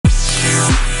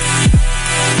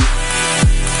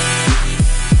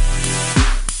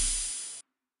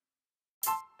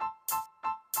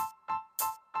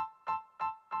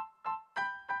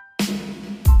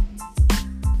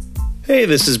Hey,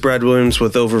 this is Brad Williams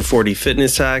with Over 40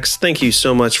 Fitness Hacks. Thank you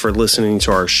so much for listening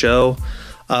to our show.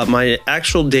 My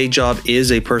actual day job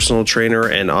is a personal trainer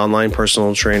and online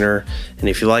personal trainer. And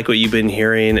if you like what you've been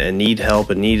hearing and need help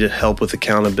with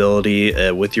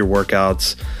accountability with your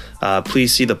workouts,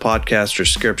 please see the podcast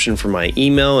description for my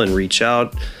email and reach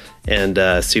out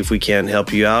and see if we can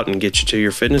help you out and get you to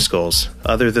your fitness goals.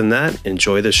 Other than that,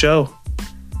 enjoy the show.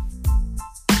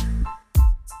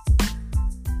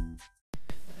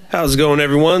 How's it going,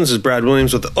 everyone? This is Brad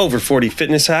Williams with Over 40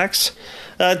 Fitness Hacks.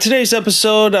 Today's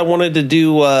episode, I wanted to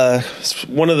do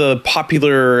one of the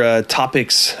popular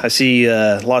topics I see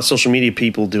a lot of social media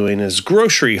people doing is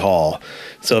grocery haul.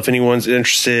 So if anyone's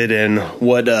interested in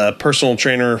what a personal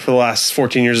trainer for the last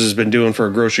 14 years has been doing for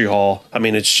a grocery haul, I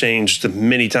mean, it's changed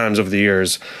many times over the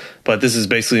years, but this is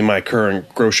basically my current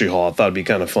grocery haul. I thought it'd be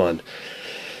kind of fun.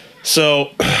 So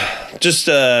just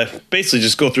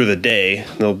go through the day.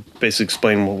 They'll basically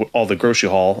explain all the grocery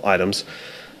haul items.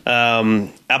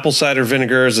 Apple cider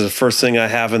vinegar is the first thing I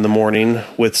have in the morning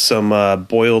with some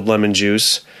boiled lemon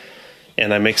juice.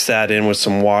 And I mix that in with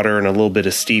some water and a little bit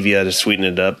of stevia to sweeten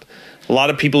it up. A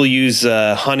lot of people use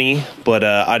honey, but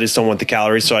I just don't want the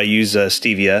calories, so I use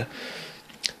stevia.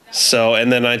 So, and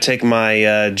then I take my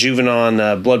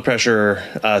Juvenon blood pressure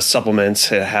supplements.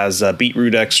 It has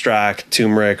beetroot extract,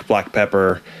 turmeric, black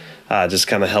pepper, just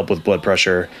kind of help with blood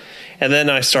pressure. And then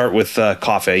I start with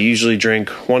coffee. I usually drink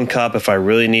 1 cup. If I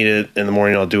really need it in the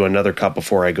morning, I'll do another cup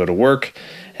before I go to work,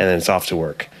 and then it's off to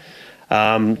work.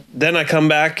 Then I come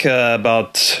back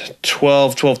about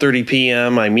 12:30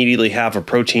 p.m. I immediately have a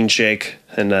protein shake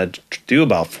and do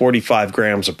about 45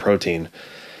 grams of protein.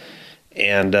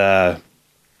 And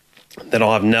then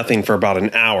I'll have nothing for about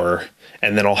an hour,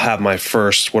 and then I'll have my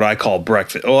first, what I call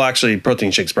breakfast. Well, actually,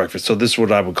 protein shake's breakfast, so this is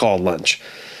what I would call lunch.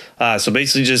 So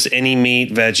basically just any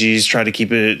meat, veggies, try to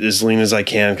keep it as lean as I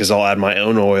can because I'll add my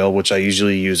own oil, which I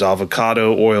usually use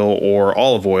avocado oil or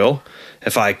olive oil.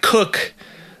 If I cook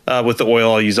with the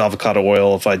oil, I'll use avocado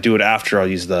oil. If I do it after, I'll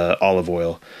use the olive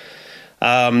oil.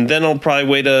 Then I'll probably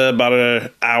wait about an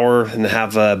hour and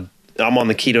have I'm on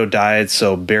the keto diet,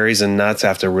 so berries and nuts I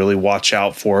have to really watch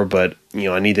out for, but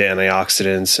I need the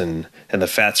antioxidants and the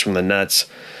fats from the nuts.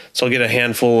 So I'll get a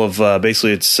handful of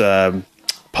basically it's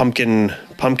pumpkin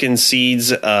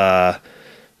seeds and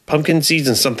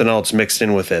something else mixed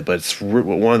in with it, but it's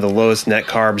one of the lowest net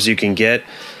carbs you can get.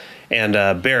 And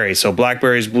berries, so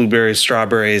blackberries, blueberries,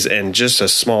 strawberries, and just a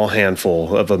small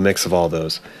handful of a mix of all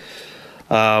those.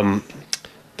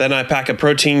 Then I pack a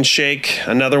protein shake,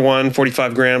 another one,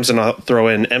 45 grams, and I'll throw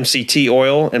in MCT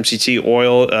oil. MCT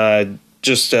oil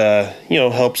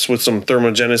helps with some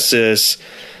thermogenesis.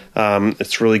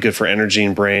 It's really good for energy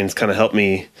and brains, kind of help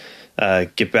me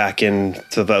get back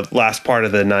into the last part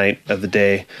of the night of the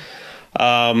day.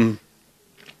 Have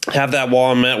that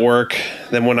while I'm at work.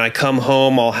 Then when I come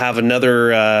home, I'll have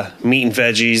another meat and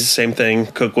veggies, same thing,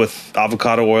 cook with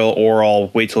avocado oil, or I'll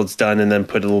wait till it's done and then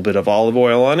put a little bit of olive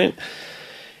oil on it.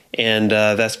 And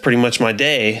that's pretty much my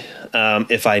day.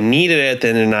 If I need it at the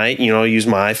end of the night, I'll use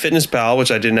my iFitnessPal,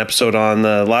 which I did an episode on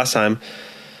last time,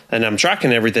 and I'm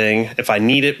tracking everything. If I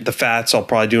need it, the fats, I'll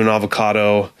probably do an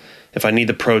avocado. If I need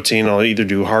the protein, I'll either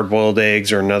do hard-boiled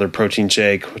eggs or another protein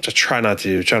shake, which I try not to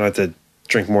do. Try not to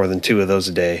drink more than 2 of those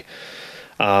a day.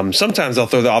 Sometimes I'll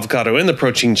throw the avocado in the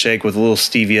protein shake with a little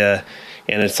stevia,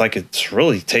 and it's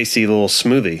really tasty little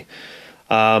smoothie.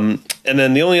 And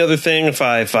then the only other thing, if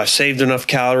I've saved enough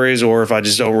calories or if I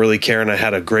just don't really care and I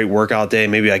had a great workout day,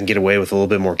 maybe I can get away with a little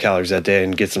bit more calories that day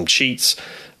and get some cheats.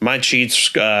 My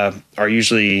cheats are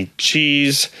usually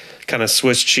cheese, kind of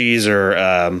Swiss cheese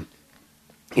or,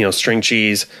 string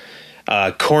cheese,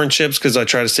 corn chips because I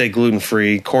try to stay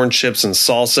gluten-free, corn chips and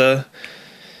salsa.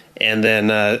 And then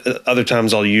other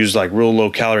times I'll use like real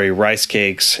low-calorie rice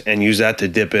cakes and use that to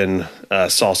dip in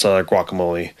salsa or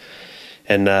guacamole.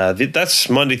 And that's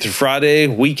Monday through Friday.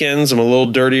 Weekends, I'm a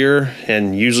little dirtier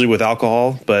and usually with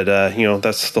alcohol. But,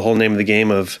 that's the whole name of the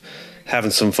game of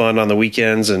having some fun on the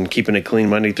weekends and keeping it clean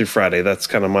Monday through Friday. That's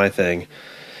kind of my thing.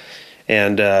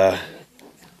 And,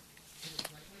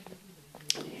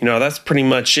 that's pretty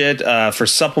much it. For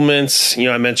supplements,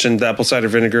 I mentioned the apple cider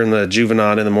vinegar and the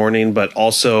Juvenon in the morning. But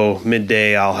also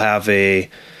midday, I'll have a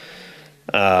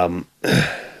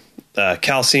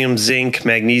calcium, zinc,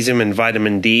 magnesium, and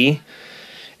vitamin D.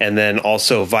 And then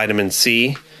also vitamin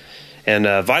C. And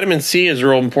vitamin C is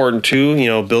real important too,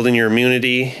 building your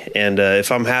immunity. And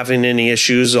if I'm having any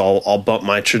issues, I'll bump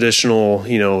my traditional,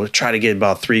 try to get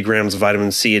about 3 grams of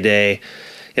vitamin C a day.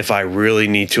 If I really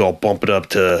need to, I'll bump it up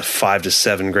to 5 to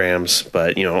 7 grams.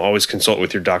 But, always consult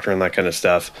with your doctor on that kind of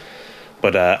stuff.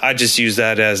 But I just use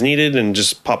that as needed and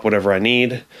just pop whatever I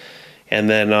need. And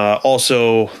then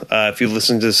also, if you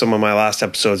listen to some of my last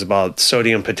episodes about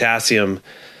sodium, potassium,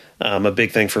 a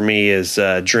big thing for me is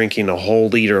drinking a whole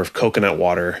liter of coconut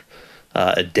water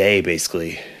a day,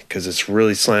 basically, because it's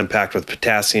really slam packed with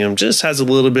potassium. Just has a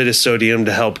little bit of sodium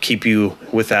to help keep you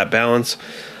with that balance.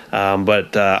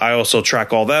 But I also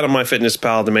track all that on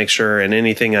MyFitnessPal to make sure, and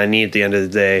anything I need at the end of the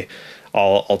day,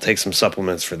 I'll take some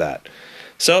supplements for that.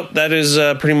 So that is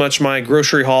pretty much my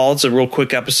grocery haul. It's a real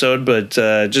quick episode, but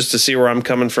just to see where I'm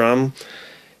coming from.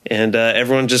 And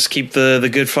everyone just keep the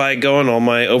good fight going, all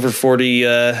my over 40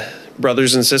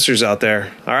 brothers and sisters out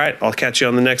there. All right, I'll catch you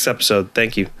on the next episode.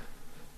 Thank you.